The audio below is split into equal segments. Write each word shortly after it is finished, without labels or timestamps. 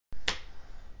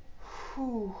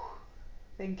Whew.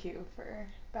 Thank you for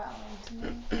bowing to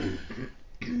me.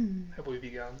 Have we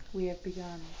begun? We have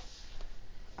begun.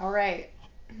 All right.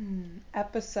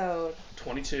 Episode.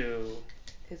 22.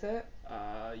 Is it?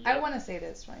 Yep. I want to say it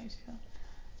is 22.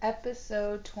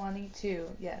 Episode 22.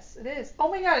 Yes, it is.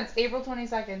 Oh my god, it's April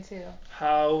 22nd too.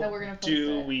 How that we're gonna post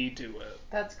do it. we do it?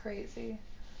 That's crazy.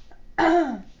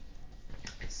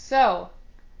 So,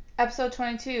 episode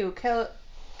 22,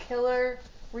 Killer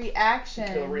Reactions.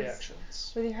 Killer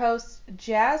Reactions. With your host,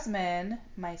 Jasmine,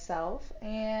 myself,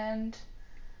 and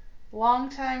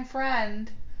longtime friend,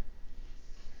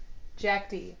 Jack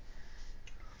D.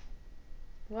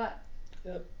 What?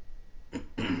 Yep.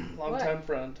 Longtime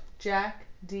friend. Jack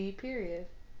D. Period.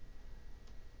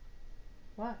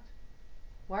 What?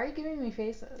 Why are you giving me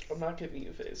faces? I'm not giving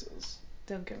you faces.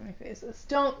 Don't give me faces.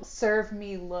 Don't serve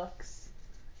me looks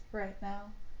right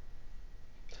now.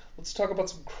 Let's talk about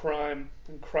some crime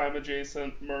and crime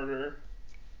adjacent murder.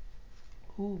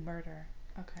 Ooh, murder.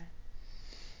 Okay.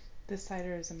 This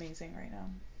cider is amazing right now.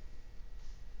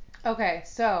 Okay,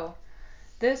 so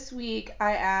this week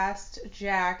I asked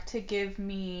Jack to give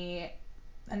me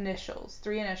initials,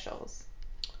 3 initials.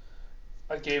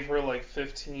 I gave her like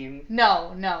 15.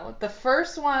 No. The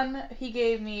first one he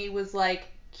gave me was like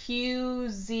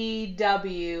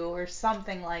QZW or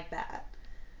something like that.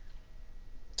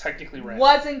 Technically random.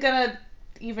 Wasn't gonna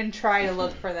even try to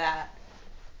look for that.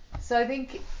 So I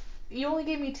think you only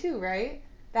gave me 2, right?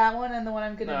 That one and the one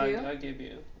I'm gonna do? I gave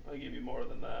you more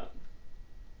than that.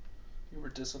 You were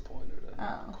disappointed in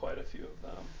quite a few of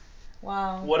them.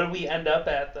 Wow. What did we end up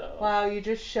at, though? Wow, you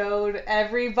just showed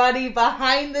everybody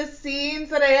behind the scenes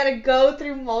that I had to go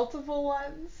through multiple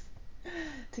ones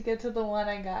to get to the one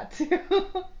I got to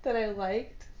that I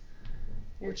liked.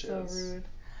 You're so rude.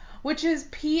 Which is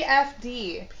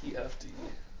PFD. PFD.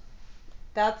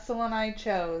 That's the one I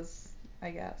chose, I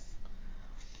guess.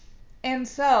 And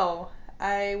so,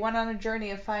 I went on a journey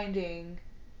of finding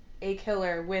a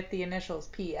killer with the initials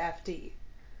PFD.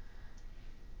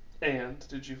 And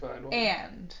did you find one?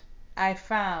 And I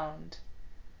found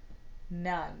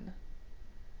none.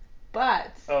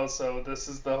 But. Oh, so this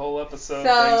is the whole episode.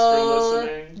 Thanks for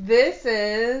listening. This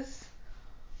is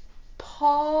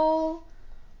Paul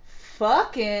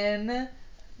fucking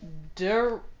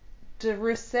DeRusso.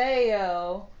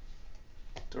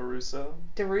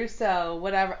 DeRusso,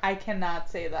 whatever. I cannot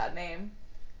say that name.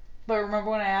 But remember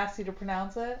when I asked you to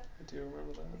pronounce it? I do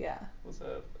remember that. Yeah. Was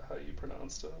that how you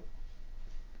pronounced it?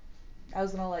 I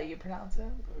was going to let you pronounce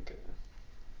it. Okay.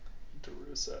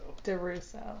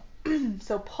 DeRusso.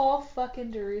 So Paul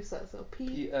fucking DeRusso. So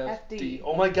PFD.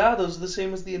 Oh my god, those are the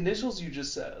same as the initials you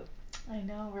just said. I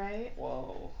know, right?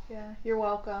 Whoa. Yeah, you're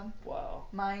welcome. Wow.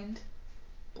 Mind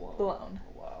blown.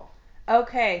 Wow.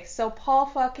 Okay, so Paul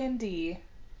fucking D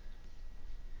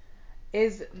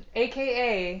is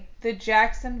AKA the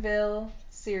Jacksonville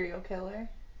serial killer.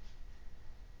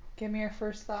 Give me your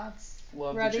first thoughts.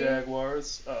 Love Ready? the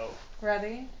Jaguars. Oh.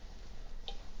 Ready?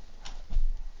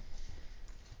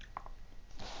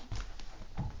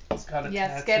 He's got a tattoo.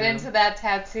 Yes, get into that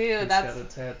tattoo. He's got a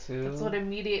tattoo. That's what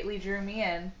immediately drew me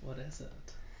in. What is it?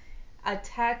 A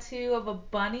tattoo of a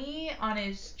bunny on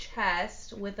his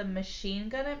chest with a machine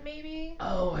gun it maybe.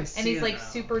 Oh, I see it. And he's like now.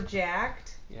 super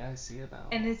jacked. Yeah, I see it now.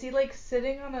 And is he like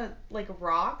sitting on a like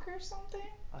rock or something?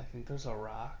 I think there's a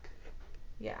rock.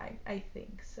 Yeah, I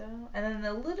think so. And then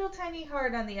the little tiny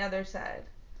heart on the other side.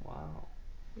 Wow.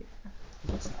 Yeah.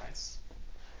 Looks nice.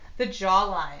 The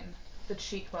jawline. The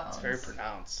cheekbones. It's very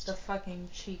pronounced. The fucking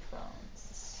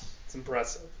cheekbones. It's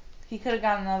impressive. He could have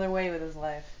gone another way with his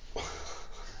life.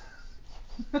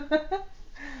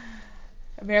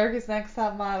 America's Next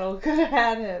Top Model could have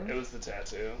had him. It was the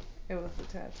tattoo. It was the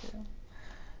tattoo.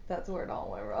 That's where it all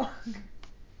went wrong.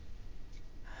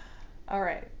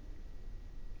 Alright.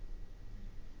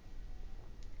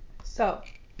 So,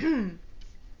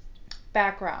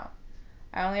 background.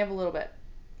 I only have a little bit.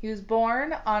 He was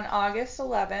born on August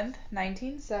 11th,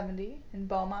 1970 in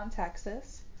Beaumont,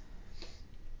 Texas.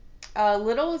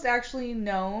 Little is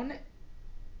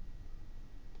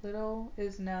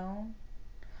known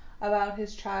about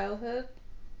his childhood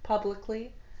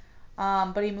publicly,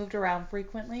 but he moved around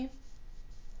frequently.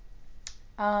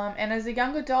 And as a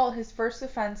young adult, his first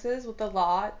offenses with the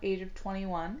law at age of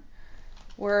 21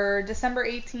 were December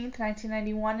 18th,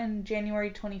 1991 and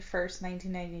January 21st,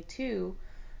 1992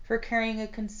 for carrying a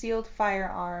concealed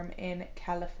firearm in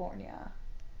California.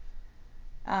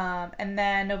 And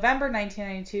then November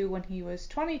 1992, when he was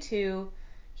 22,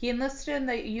 he enlisted in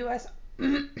the U.S.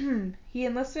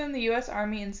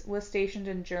 Army and was stationed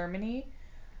in Germany.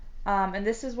 And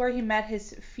this is where he met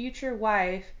his future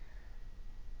wife,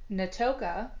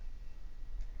 Natoka,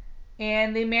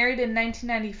 And they married in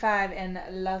 1995 in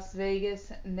Las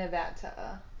Vegas,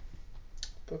 Nevada.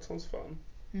 That sounds fun.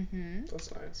 Mm-hmm.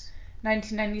 That's nice.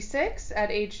 1996, at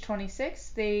age 26,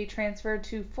 they transferred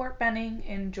to Fort Benning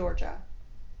in Georgia.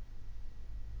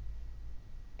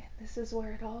 And this is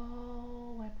where it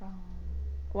all went wrong.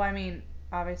 Well, I mean,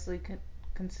 obviously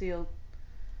concealed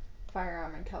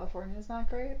firearm in California is not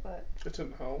great, but it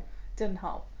didn't help. Didn't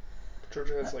help.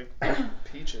 Georgia has like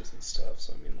peaches and stuff,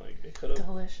 so I mean, like it could have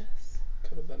delicious.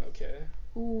 Could have been okay.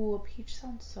 Ooh, a peach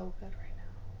sounds so good right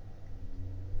now.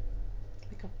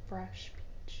 Like a fresh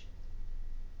peach.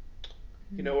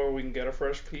 You know where we can get a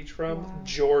fresh peach from? Wow.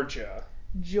 Georgia.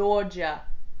 Georgia.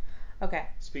 Okay.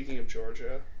 Speaking of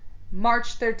Georgia.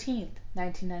 March 13th,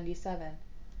 1997.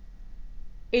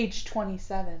 Age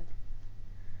 27.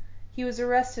 He was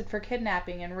arrested for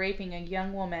kidnapping and raping a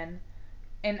young woman.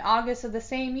 In August of the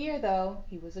same year, though,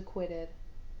 he was acquitted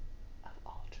of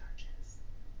all charges.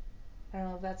 I don't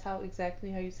know if that's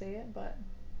exactly how you say it, but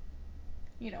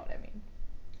you know what I mean.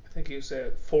 I think you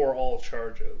said for all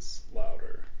charges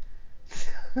louder.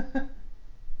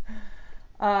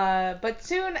 But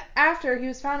soon after, he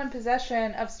was found in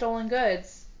possession of stolen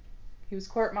goods. He was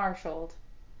court-martialed,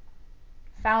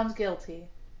 found guilty,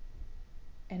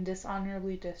 and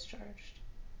dishonorably discharged.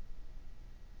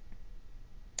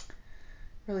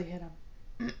 Really hit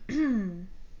him.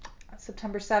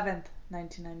 September 7th,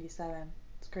 1997.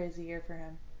 It's a crazy year for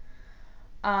him.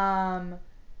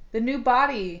 The new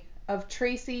body of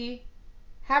Tracy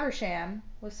Habersham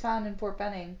was found in Fort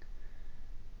Benning.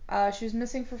 She was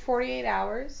missing for 48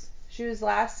 hours. She was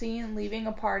last seen leaving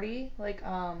a party,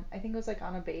 I think it was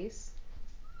on a base.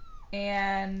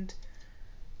 And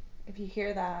if you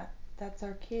hear that, that's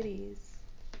our kitties.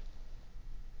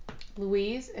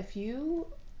 Louise,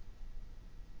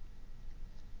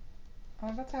 I'm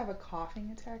about to have a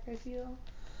coughing attack, I feel.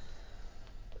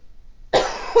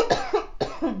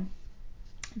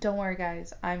 Don't worry,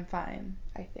 guys. I'm fine,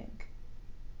 I think.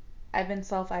 I've been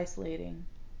self-isolating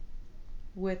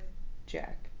with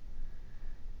Jack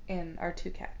and our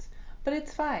 2 cats. But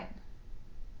it's fine.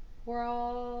 We're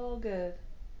all good.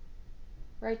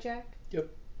 Right, Jack? Yep.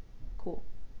 Cool.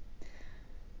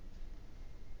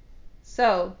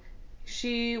 So,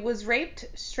 she was raped,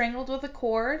 strangled with a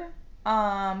cord.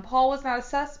 Paul was not a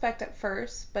suspect at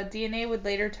first, but DNA would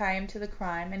later tie him to the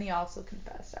crime, and he also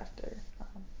confessed after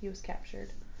he was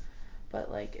captured. But,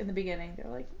 in the beginning, they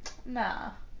were like,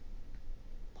 nah,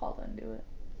 Paul didn't do it.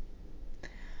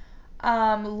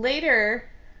 Later,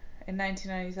 in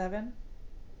 1997,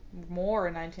 more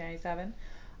in 1997,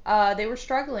 they were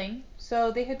struggling,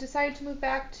 so they had decided to move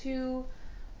back to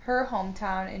her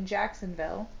hometown in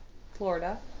Jacksonville,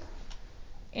 Florida.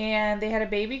 And they had a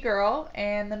baby girl,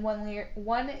 and then 1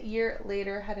 year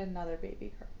later had another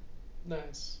baby girl.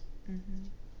 Nice. Mm-hmm.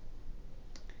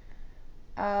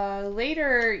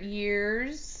 Later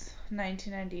years,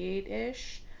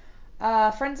 1998-ish,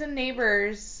 friends and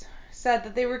neighbors said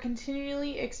that they were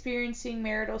continually experiencing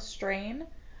marital strain.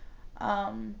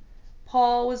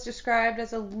 Paul was described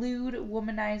as a lewd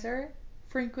womanizer,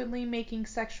 frequently making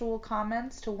sexual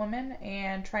comments to women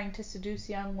and trying to seduce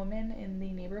young women in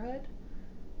the neighborhood.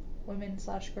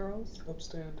 Women/girls.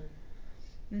 Upstanding.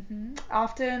 Mm-hmm.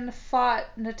 Often fought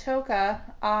Natoka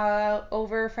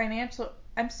over financial...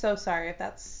 I'm so sorry if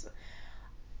that's...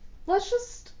 Let's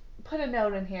just put a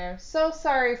note in here. So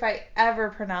sorry if I ever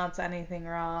pronounce anything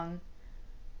wrong.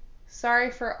 Sorry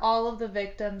for all of the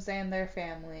victims and their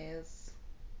families.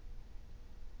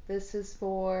 This is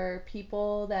for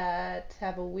people that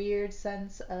have a weird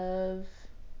sense of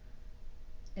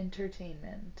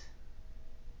entertainment.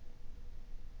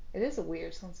 It is a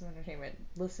weird sense of entertainment.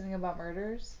 Listening about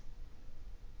murders.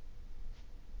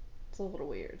 It's a little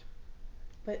weird.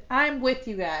 But I'm with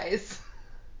you guys.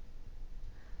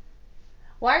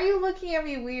 Why are you looking at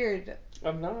me weird?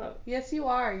 I'm not. Yes, you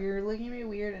are. You're looking at me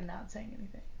weird and not saying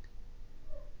anything.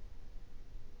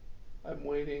 I'm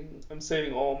waiting. I'm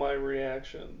saving all my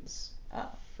reactions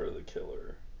for the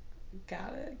killer.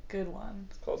 Got it. Good one.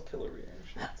 It's called Killer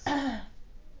Reactions.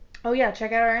 Oh, yeah.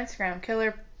 Check out our Instagram,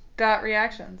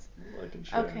 killer.reactions. Like and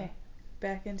share. Okay.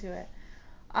 Back into it.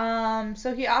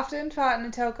 So he often fought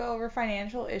Natoka over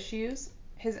financial issues,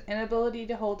 his inability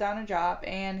to hold down a job,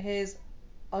 and his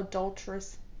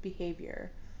adulterous behavior.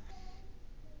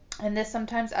 And this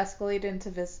sometimes escalated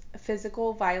into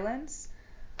physical violence.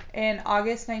 In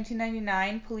August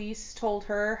 1999, police told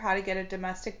her how to get a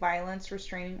domestic violence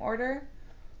restraining order.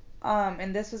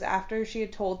 And this was after she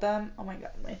had told them, oh my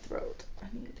god, my throat.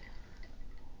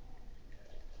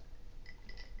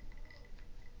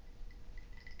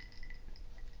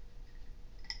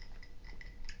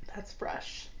 That's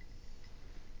fresh.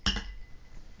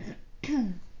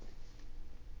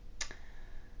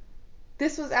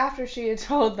 This was after she had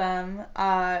told them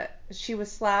she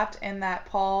was slapped and that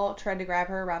Paul tried to grab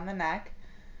her around the neck.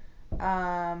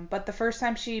 But the first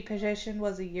time she petitioned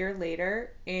was a year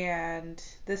later, and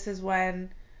this is when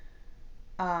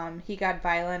he got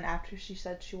violent after she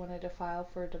said she wanted to file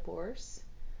for a divorce.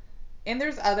 And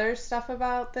there's other stuff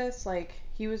about this, like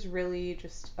he was really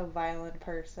just a violent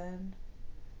person.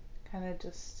 Kind of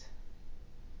just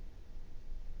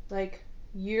like,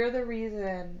 you're the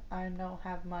reason I don't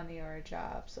have money or a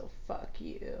job, so fuck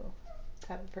you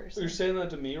type of person. You're saying that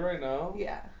to me right now?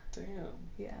 Yeah. Damn.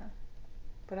 Yeah.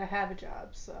 But I have a job,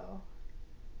 so.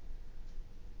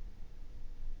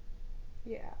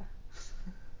 Yeah.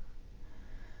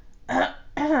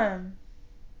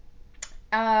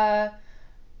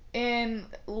 In,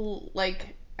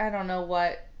 like, I don't know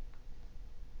what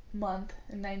month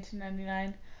in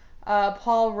 1999,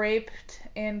 Paul raped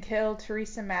and killed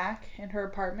Teresa Mack in her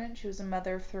apartment. She was a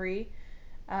mother of 3.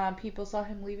 People saw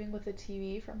him leaving with a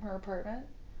TV from her apartment.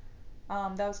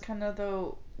 That was kind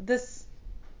of this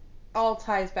all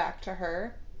ties back to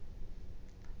her.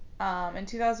 In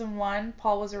 2001,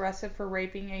 Paul was arrested for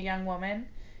raping a young woman.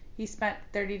 He spent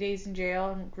 30 days in jail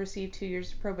and received 2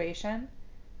 years of probation.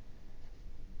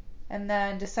 And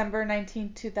then December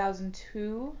 19,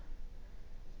 2002,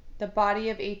 the body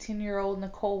of 18-year-old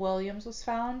Nicole Williams was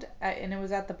found, and it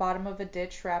was at the bottom of a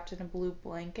ditch wrapped in a blue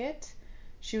blanket.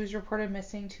 She was reported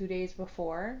missing 2 days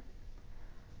before.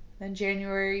 Then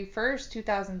January 1st,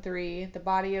 2003, the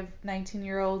body of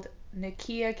 19-year-old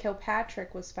Nakia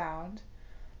Kilpatrick was found.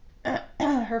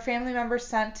 Her family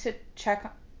members went to check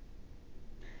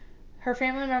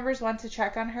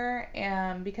on her,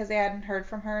 and because they hadn't heard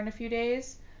from her in a few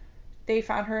days, they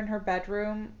found her in her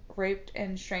bedroom, raped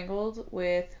and strangled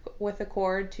with a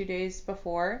cord 2 days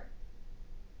before.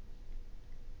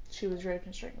 She was raped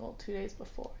and strangled 2 days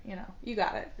before. You know, you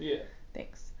got it. Yeah.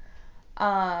 Thanks.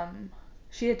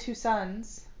 She had 2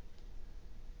 sons.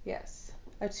 Yes.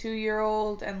 A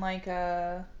 2-year-old and like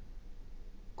a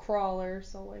crawler,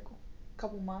 so like a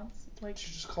couple months. Like, did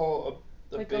you just call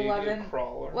a like baby 11, a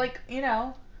crawler? Like, you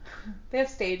know, they have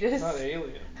stages. Not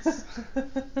aliens.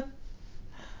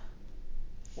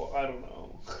 Well, I don't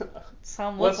know.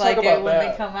 Some look like it when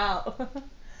they come out.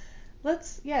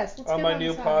 Let's on my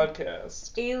new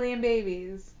podcast, Alien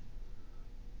Babies.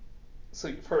 So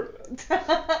you've heard of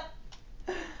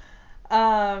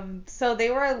it. So they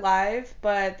were alive,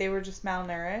 but they were just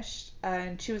malnourished.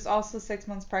 And she was also 6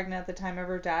 months pregnant at the time of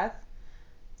her death.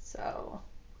 So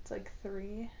it's like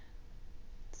 3.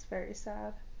 It's very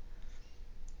sad.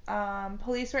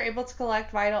 Police were able to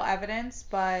collect vital evidence,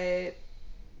 but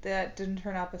that didn't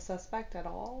turn up a suspect at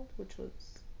all, which was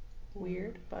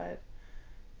weird. But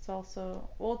it's also,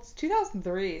 well, it's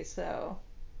 2003, so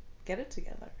get it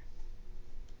together.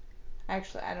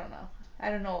 Actually, I don't know. I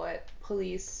don't know what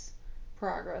police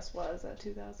progress was at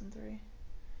 2003.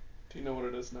 Do you know what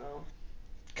it is now?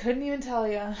 Couldn't even tell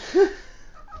you.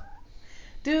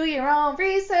 Do your own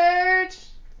research.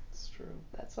 It's true.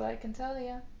 That's what I can tell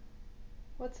you.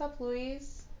 What's up,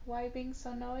 Louise? Why are you being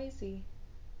so noisy?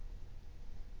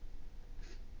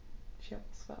 She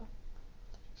almost fell.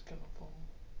 She's gonna fall.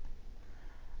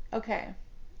 Okay.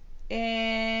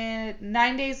 And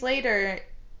 9 days later,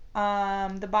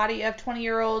 the body of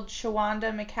 20-year-old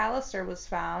Shawanda McAllister was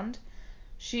found.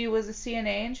 She was a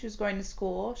CNA and she was going to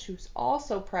school. She was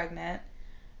also pregnant.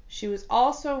 She was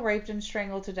also raped and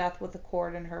strangled to death with a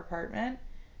cord in her apartment.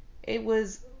 It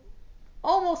was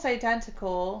almost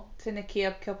identical to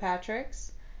Nakia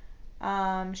Kilpatrick's.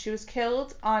 She was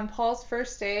killed on Paul's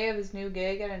first day of his new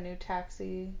gig at a new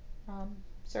taxi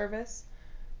service.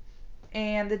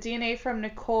 And the DNA from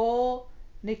Nicole,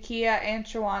 Nakia, and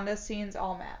Shawanda scenes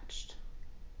all matched.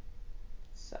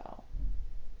 So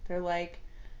they're like,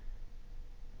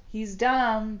 he's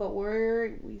dumb, but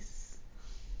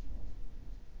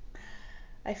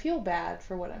I feel bad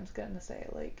for what I'm gonna say.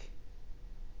 Like,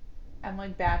 I'm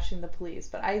like bashing the police,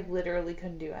 but I literally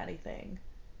couldn't do anything.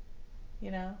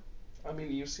 You know? I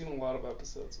mean, you've seen a lot of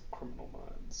episodes of Criminal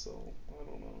Minds, so I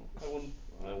don't know.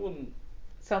 I wouldn't.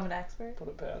 So I'm an expert. Put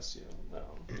it past you. No,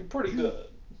 you're pretty good.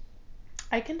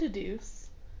 I can deduce.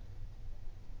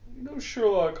 You know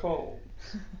Sherlock Holmes.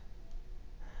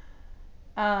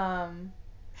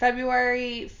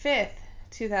 February 5th,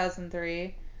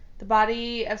 2003, the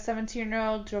body of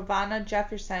 17-year-old Giovanna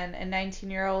Jefferson and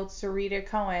 19-year-old Sarita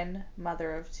Cohen,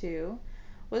 mother of 2,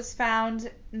 was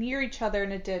found near each other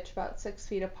in a ditch about 6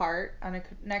 feet apart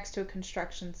next to a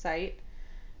construction site.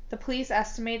 The police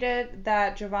estimated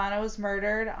that Giovanna was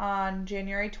murdered on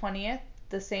January 20th,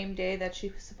 the same day that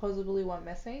she supposedly went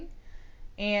missing,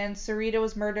 and Sarita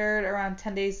was murdered around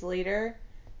 10 days later.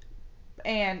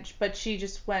 But she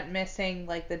just went missing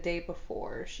like the day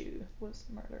before she was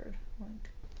murdered. Like,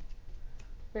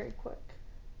 very quick.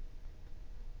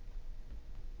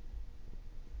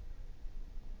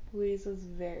 Louise is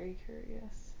very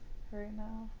curious right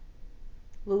now.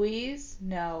 Louise,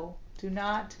 no. Do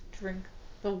not drink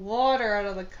the water out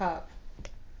of the cup.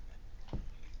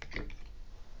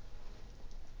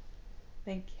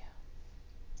 Thank you.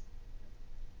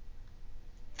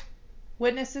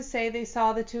 Witnesses say they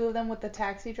saw the two of them with the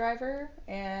taxi driver,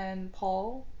 and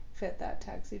Paul fit that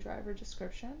taxi driver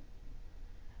description.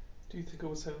 Do you think it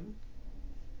was him?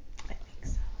 I think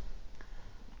so.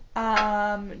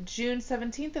 June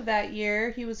 17th of that year,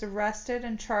 he was arrested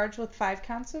and charged with 5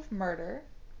 counts of murder.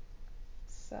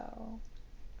 So,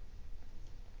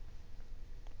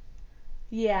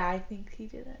 yeah, I think he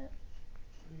did it.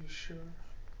 Are you sure?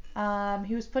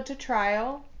 He was put to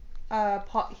trial.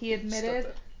 He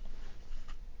admitted.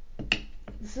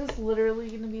 This is literally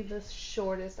going to be the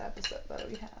shortest episode that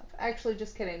we have. Actually,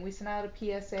 just kidding. We sent out a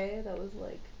PSA that was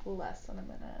like less than a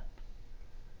minute.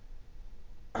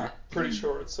 Pretty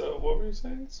short. So, what were you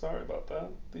saying? Sorry about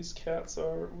that. These cats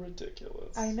are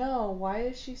ridiculous. I know. Why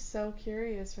is she so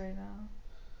curious right now?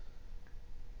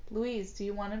 Louise, do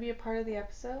you want to be a part of the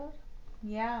episode?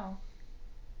 Meow.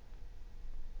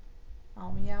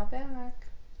 I'll meow back.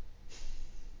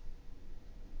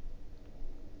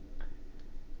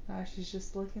 Oh, she's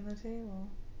just licking the table.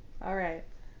 Alright.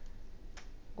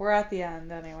 We're at the end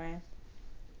anyway.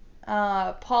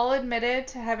 Paul admitted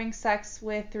to having sex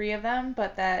with 3 of them,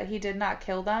 but that he did not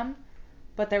kill them.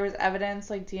 But there was evidence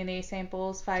like DNA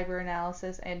samples, fiber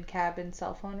analysis, and cabin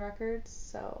cell phone records,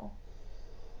 so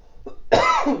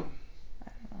I don't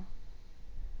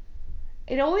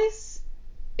know.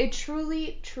 It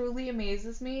truly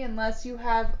amazes me, unless you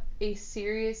have a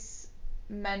serious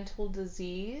mental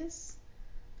disease.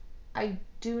 I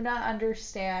do not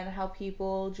understand how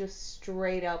people just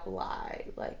straight up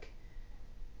lie. Like,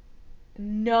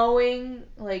 knowing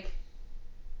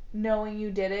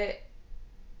you did it,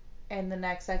 and the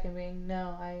next second being,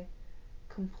 no, I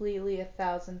completely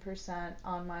 1,000%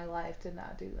 on my life did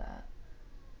not do that.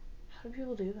 How do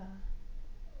people do that?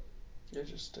 They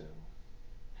just do.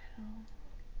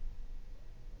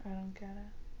 I don't get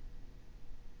it.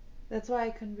 That's why I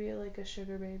couldn't be like a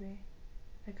sugar baby.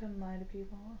 I couldn't lie to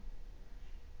people.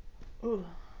 Ooh,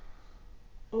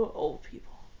 old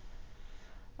people.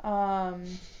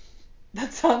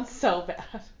 That sounds so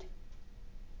bad.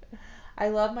 I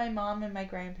love my mom and my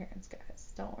grandparents,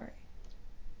 guys. Don't worry.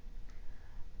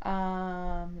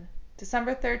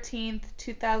 December 13th,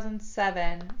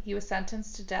 2007, he was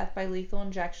sentenced to death by lethal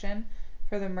injection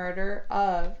for the murder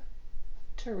of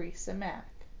Teresa Mack.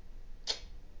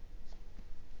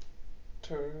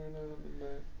 Turn on the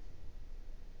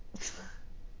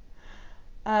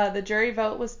Mac. The jury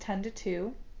vote was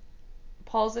 10-2.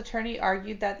 Paul's attorney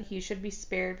argued that he should be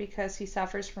spared because he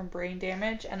suffers from brain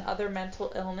damage and other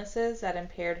mental illnesses that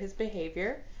impaired his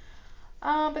behavior.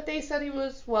 But they said he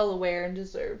was well aware and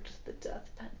deserved the death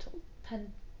penalty.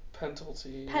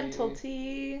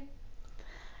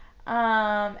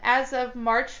 As of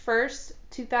March 1st,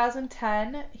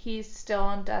 2010, he's still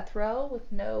on death row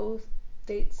with no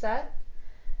date set.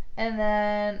 And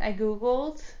then I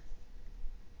Googled,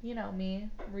 you know me,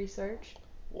 research.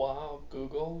 Wow,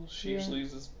 Google? She usually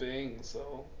uses Bing,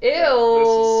 so. Ew! This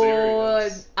is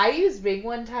serious. I used Bing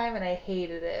one time and I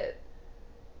hated it.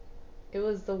 It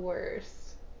was the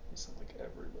worst. You sound like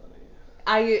everybody.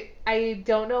 I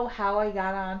don't know how I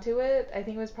got onto it. I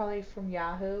think it was probably from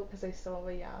Yahoo, because I still have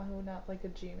a Yahoo, not like a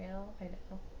Gmail. I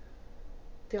know.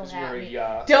 Don't at me.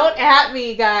 Yahoo. Don't at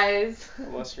me, guys.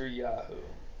 Unless you're Yahoo.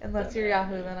 Unless you're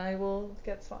Yahoo, then I will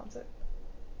get sponsored.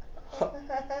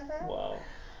 Wow.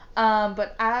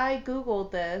 But I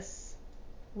Googled this.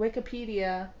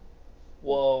 Wikipedia.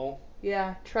 Whoa.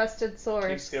 Yeah, trusted source.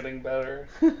 Keeps getting better.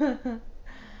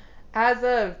 As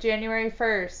of January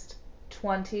 1st,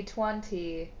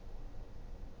 2020,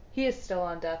 he is still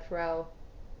on death row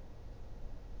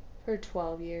for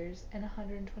 12 years and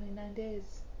 129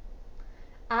 days.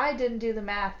 I didn't do the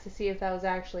math to see if that was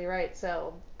actually right,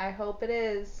 so I hope it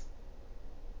is.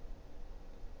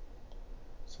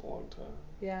 It's a long time.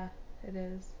 Yeah, it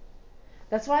is.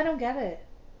 That's why I don't get it.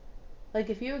 Like,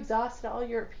 if you exhausted all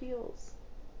your appeals,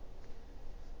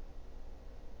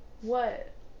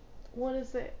 what? What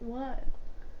is it? What?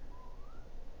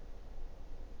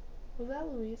 Was that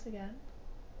Louise again?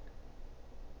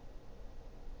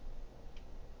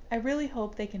 I really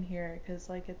hope they can hear it, because,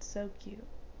 like, it's so cute.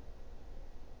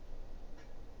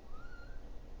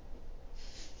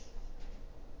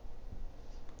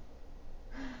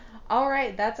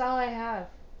 Alright, that's all I have.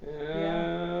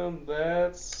 And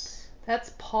that's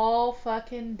Paul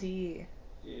fucking D.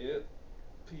 Yep.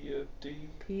 PFD.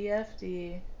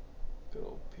 PFD. Good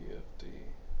old PFD.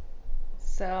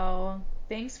 So,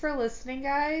 thanks for listening,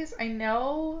 guys. I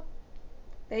know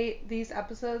these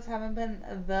episodes haven't been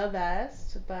the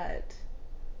best, but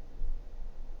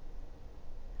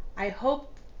I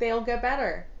hope they'll get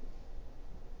better.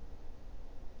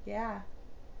 Yeah.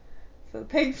 So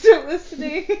thanks for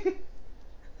listening.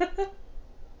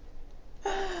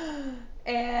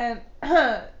 and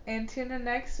and tune in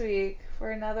next week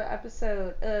for another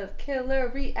episode of Killer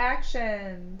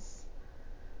Reactions.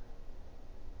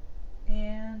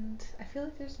 And I feel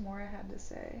like there's more I had to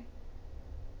say.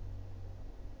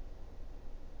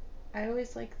 I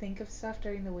always think of stuff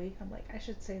during the week. I'm like, I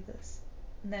should say this.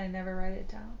 And then I never write it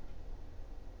down.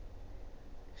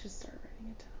 I should start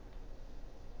writing it down.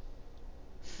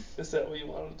 Is that what you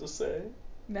wanted to say?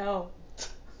 No.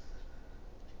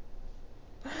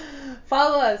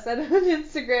 Follow us on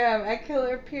Instagram at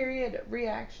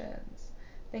killer_reactions.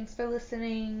 Thanks for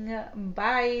listening.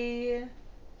 Bye.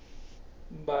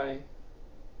 Bye.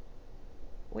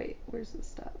 Wait, where's the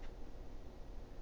stop?